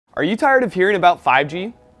Are you tired of hearing about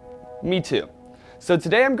 5G? Me too. So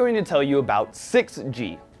today I'm going to tell you about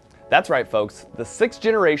 6G. That's right folks, the sixth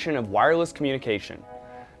generation of wireless communication.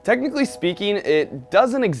 Technically speaking, it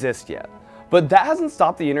doesn't exist yet, but that hasn't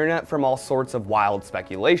stopped the internet from all sorts of wild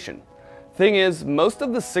speculation. Thing is, most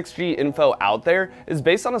of the 6G info out there is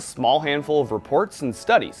based on a small handful of reports and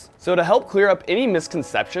studies. So to help clear up any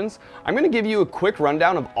misconceptions, I'm going to give you a quick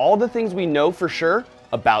rundown of all the things we know for sure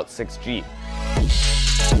about 6G.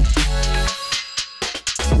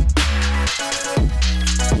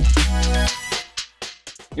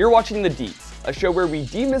 You're watching the Deets, a show where we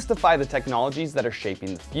demystify the technologies that are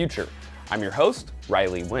shaping the future. I'm your host,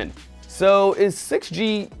 Riley Wynn. So is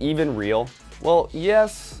 6G even real? Well,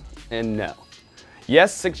 yes and no.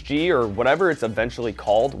 Yes, 6G, or whatever it's eventually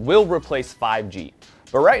called, will replace 5G.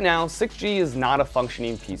 But right now, 6G is not a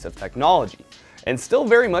functioning piece of technology, and still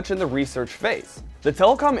very much in the research phase. The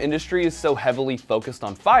telecom industry is so heavily focused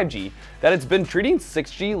on 5G that it's been treating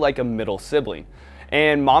 6G like a middle sibling.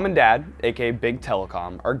 And mom and dad, aka Big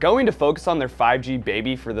Telecom, are going to focus on their 5G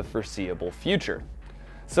baby for the foreseeable future.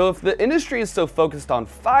 So if the industry is so focused on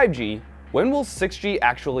 5G, when will 6G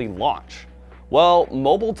actually launch? Well,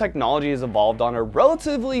 mobile technology has evolved on a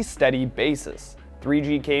relatively steady basis.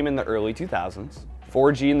 3G came in the early 2000s,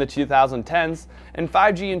 4G in the 2010s, and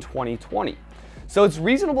 5G in 2020. So it's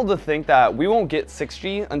reasonable to think that we won't get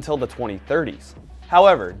 6G until the 2030s.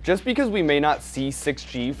 However, just because we may not see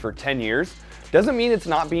 6G for 10 years, doesn't mean it's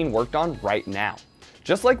not being worked on right now.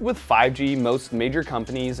 Just like with 5G, most major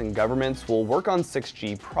companies and governments will work on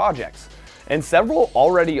 6G projects, and several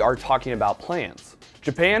already are talking about plans.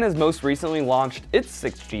 Japan has most recently launched its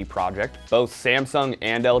 6G project. Both Samsung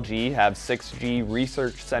and LG have 6G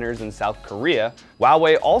research centers in South Korea.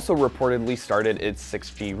 Huawei also reportedly started its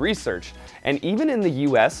 6G research. And even in the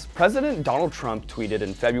US, President Donald Trump tweeted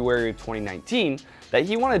in February of 2019 that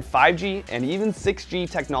he wanted 5G and even 6G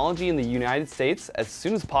technology in the United States as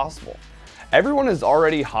soon as possible. Everyone is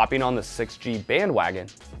already hopping on the 6G bandwagon,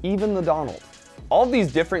 even the Donald. All of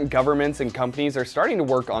these different governments and companies are starting to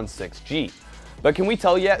work on 6G. But can we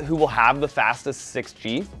tell yet who will have the fastest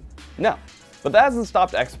 6G? No, but that hasn't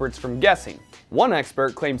stopped experts from guessing. One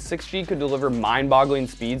expert claimed 6G could deliver mind-boggling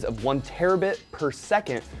speeds of 1 terabit per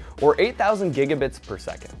second or 8,000 gigabits per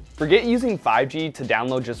second. Forget using 5G to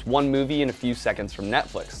download just one movie in a few seconds from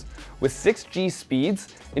Netflix. With 6G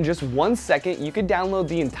speeds, in just 1 second you could download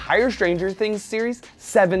the entire Stranger Things series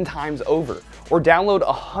 7 times over, or download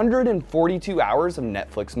 142 hours of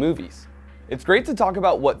Netflix movies. It's great to talk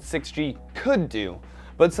about what 6G could do,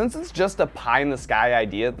 but since it's just a pie-in-the-sky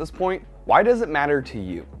idea at this point, why does it matter to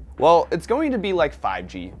you? Well, it's going to be like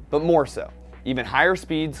 5G, but more so. Even higher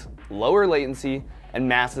speeds, lower latency, and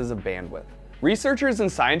masses of bandwidth. Researchers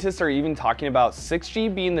and scientists are even talking about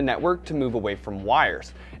 6G being the network to move away from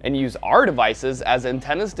wires, and use our devices as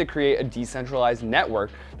antennas to create a decentralized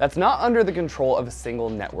network that's not under the control of a single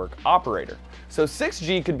network operator. So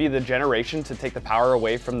 6G could be the generation to take the power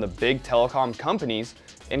away from the big telecom companies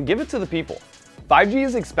and give it to the people. 5G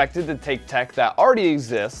is expected to take tech that already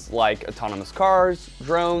exists, like autonomous cars,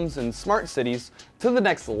 drones, and smart cities, to the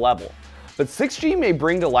next level. But 6G may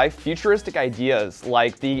bring to life futuristic ideas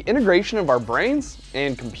like the integration of our brains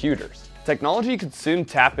and computers. Technology could soon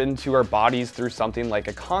tap into our bodies through something like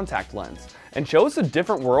a contact lens and show us a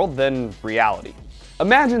different world than reality.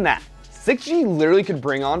 Imagine that! 6G literally could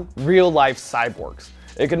bring on real-life cyborgs.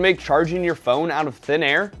 It could make charging your phone out of thin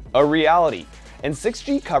air a reality. And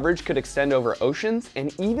 6G coverage could extend over oceans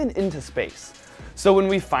and even into space. So when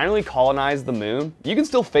we finally colonize the moon, you can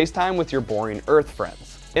still FaceTime with your boring Earth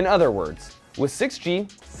friends. In other words, with 6G,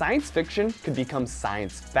 science fiction could become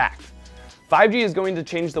science fact. 5G is going to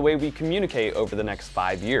change the way we communicate over the next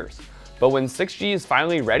 5 years. But when 6G is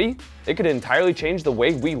finally ready, it could entirely change the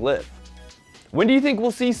way we live. When do you think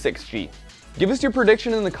we'll see 6G? Give us your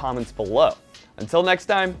prediction in the comments below. Until next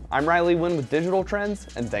time, I'm Riley Wynn with Digital Trends,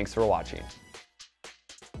 and thanks for watching.